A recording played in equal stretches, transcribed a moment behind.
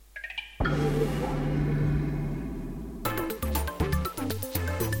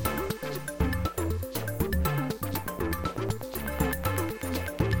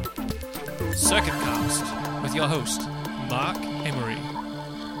Circuit Cast with your host, Mark Emery.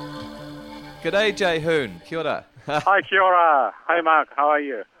 G'day, Jay Hoon. Kia ora. Hi, kia ora. Hi, Mark. How are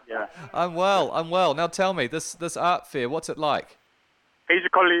you? Yeah. I'm well. Now tell me, this art fair, what's it like?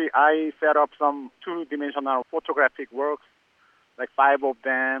 Basically, I set up some two-dimensional photographic works, like 5 of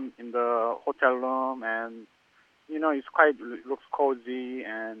them in the hotel room, and it's looks cozy,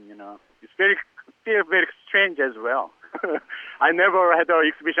 and it's still very strange as well. I never had an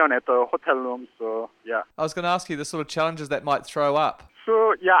exhibition at the hotel room, so yeah. I was going to ask you the sort of challenges that might throw up.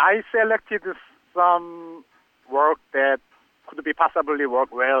 So yeah, I selected some work that could be possibly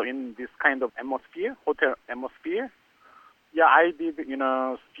work well in this kind of atmosphere, hotel atmosphere. Yeah, I did,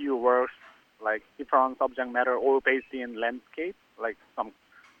 few works, like different subject matter, all based in landscape, like some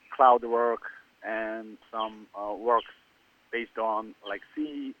cloud work and some works based on like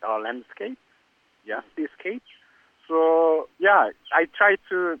sea landscape, seascape. So yeah, I try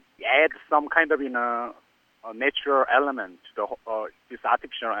to add some kind of a natural element to this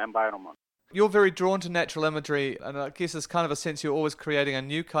artificial environment. You're very drawn to natural imagery, and I guess it's kind of a sense you're always creating a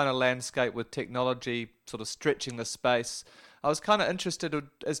new kind of landscape with technology sort of stretching the space. I was kind of interested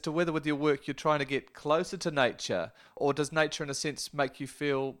as to whether with your work you're trying to get closer to nature, or does nature in a sense make you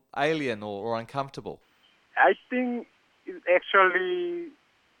feel alien or uncomfortable? I think it actually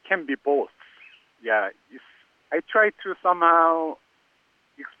can be both. Yeah, I try to somehow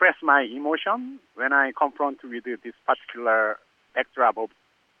express my emotion when I confront with this particular backdrop of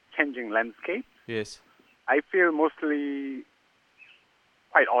changing landscape. Yes. I feel mostly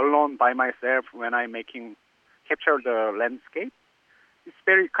quite alone by myself when I'm capture the landscape. It's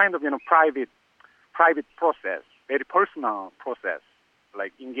very kind of private process, very personal process,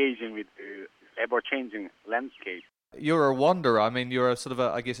 like engaging with the ever-changing landscape. You're a wanderer. I mean, you're a sort of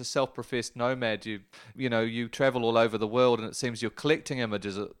a self-professed nomad. You travel all over the world, and it seems you're collecting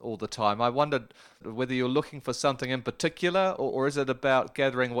images all the time. I wondered whether you're looking for something in particular, or is it about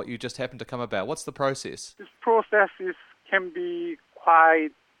gathering what you just happen to come about? What's the process? This process can be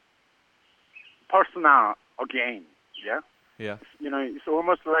quite personal again. Yeah. Yeah. It's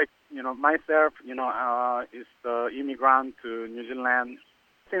almost like myself. Is the immigrant to New Zealand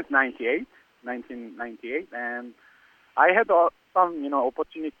since 1998, and I had some,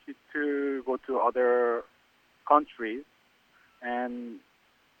 opportunity to go to other countries, and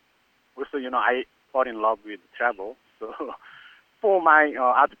also, I fall in love with travel. So, for my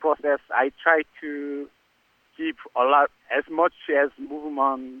art process, I try to keep as much as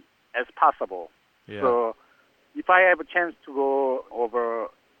movement as possible. Yeah. So, if I have a chance to go over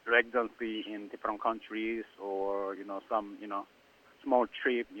residency in different countries, or some, small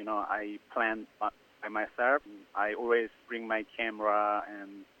trip, I plan by myself. I always bring my camera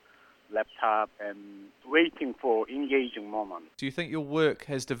and laptop and waiting for engaging moment. Do you think your work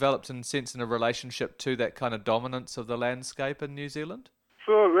has developed in a relationship to that kind of dominance of the landscape in New Zealand?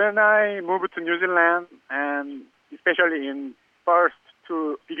 So when I moved to New Zealand, and especially in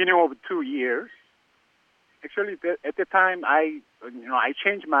beginning of 2 years, actually at the time I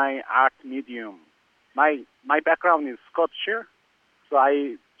changed my art medium. My background is sculpture, so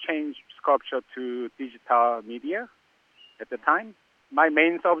I changed sculpture to digital media at the time. My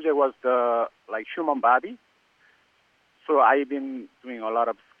main subject was the human body. So I've been doing a lot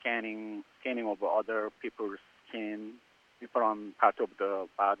of scanning of other people's skin, different parts of the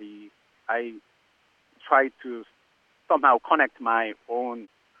body. I try to somehow connect my own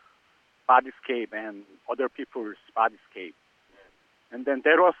bodyscape and other people's bodyscape. And then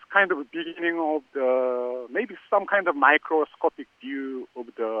there was kind of a beginning of maybe some kind of microscopic view of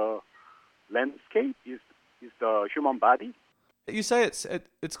the landscape is the human body. You say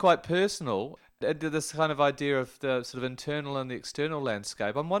it's quite personal. This kind of idea of the sort of internal and the external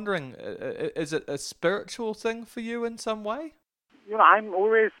landscape. I'm wondering, is it a spiritual thing for you in some way? I'm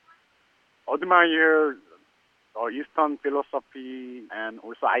always admire Eastern philosophy, and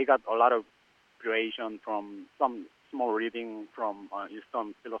also I got a lot of inspiration from some small reading from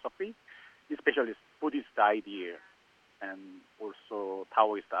Eastern philosophy, especially Buddhist idea and also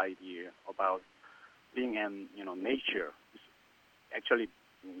Taoist idea about being and nature. It's actually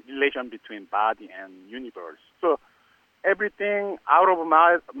relation between body and universe. So everything out of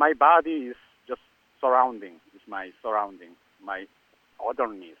my body is just surrounding. It's my surrounding, my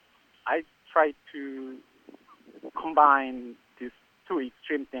otherness. I try to combine these two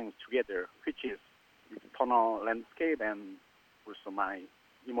extreme things together, which is external landscape and also my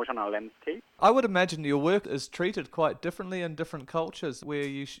emotional landscape. I would imagine your work is treated quite differently in different cultures where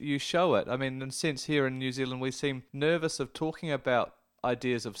you show it. I mean, in a sense, here in New Zealand, we seem nervous of talking about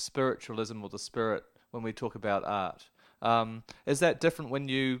ideas of spiritualism or the spirit when we talk about art. Is that different when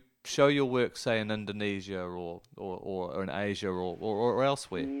you show your work, say, in Indonesia or in Asia or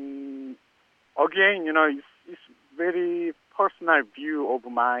elsewhere? Again, it's very personal view of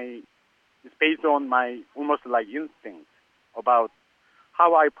it's based on my almost like instinct about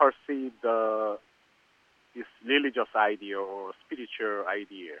how I perceive this religious idea or spiritual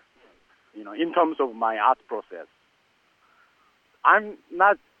idea, in terms of my art process. I'm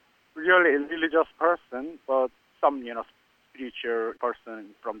not really a religious person, but some, spiritual person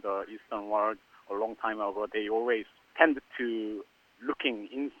from the Eastern world a long time ago, they always tend to looking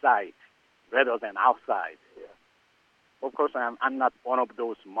inside rather than outside. Yeah. Of course, I'm not one of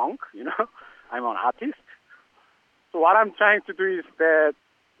those monks, I'm an artist. So what I'm trying to do is that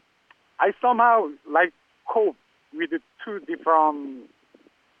I somehow like cope with the two different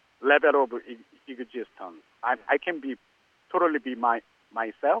level of existence. I can totally be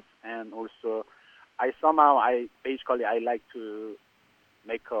myself, and also I like to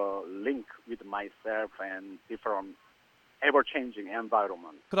make a link with myself and different ever-changing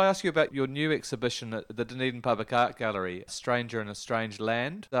environment. Could I ask you about your new exhibition at the Dunedin Public Art Gallery, Stranger in a Strange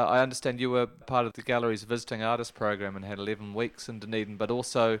Land? I understand you were part of the gallery's visiting artist program and had 11 weeks in Dunedin, but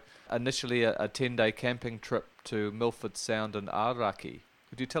also initially a 10-day camping trip to Milford Sound and Araki.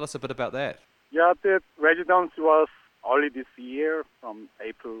 Could you tell us a bit about that? Yeah, the residence was early this year, from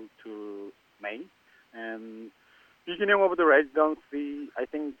April to May. And beginning of the residency, I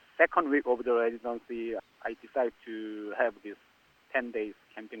think second week of the residency, I decided to have this 10 days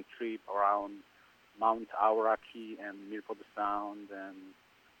camping trip around Mount Aoraki and Milford Sound. And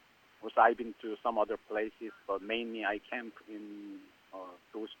also I've been to some other places, but mainly I camp in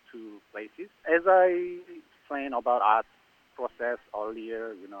those two places. As I explained about art process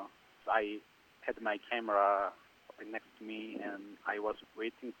earlier, I had my camera next to me, and I was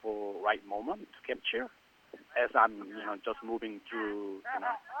waiting for right moment to capture as I'm, just moving through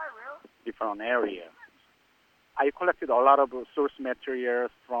different areas. I collected a lot of source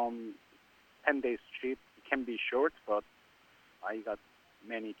materials from 10 days trip. It can be short, but I got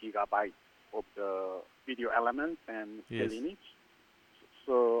many gigabytes of the video elements and still image.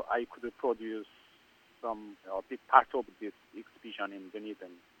 So I could produce a big part of this exhibition in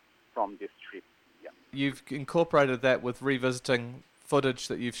Dunedin from this trip. Yeah. You've incorporated that with revisiting footage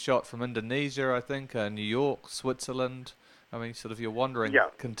that you've shot from Indonesia, I think, New York, Switzerland. I mean, sort of your wandering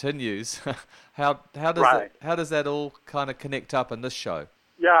continues. How does that all kind of connect up in this show?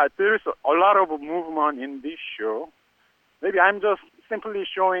 Yeah, there's a lot of movement in this show. Maybe I'm just simply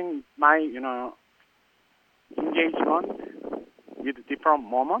showing my, engagement with different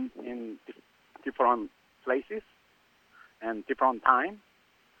moments in different places and different time.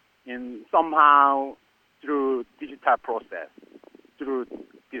 And somehow through digital process, through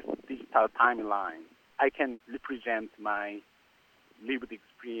this digital timeline, I can represent my lived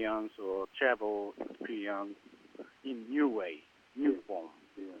experience or travel experience in new way, new form.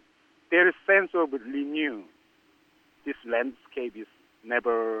 Yeah. There is sense of renew. This landscape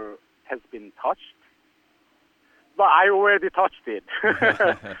has been touched, but I already touched it.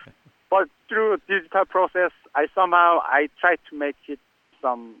 But through digital process, I try to make it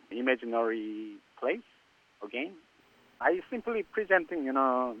some imaginary place again. I simply presenting,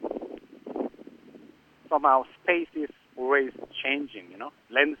 somehow space is always changing,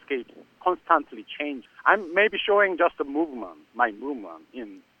 landscape constantly change. I'm maybe showing just my movement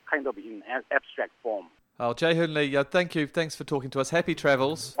in abstract form. Oh, Jae-Hoon Lee, thank you. Thanks for talking to us. Happy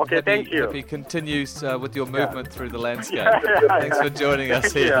travels. Okay, thank you. Happy continues with your movement through the landscape. Thanks for joining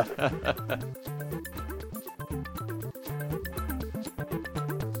us here.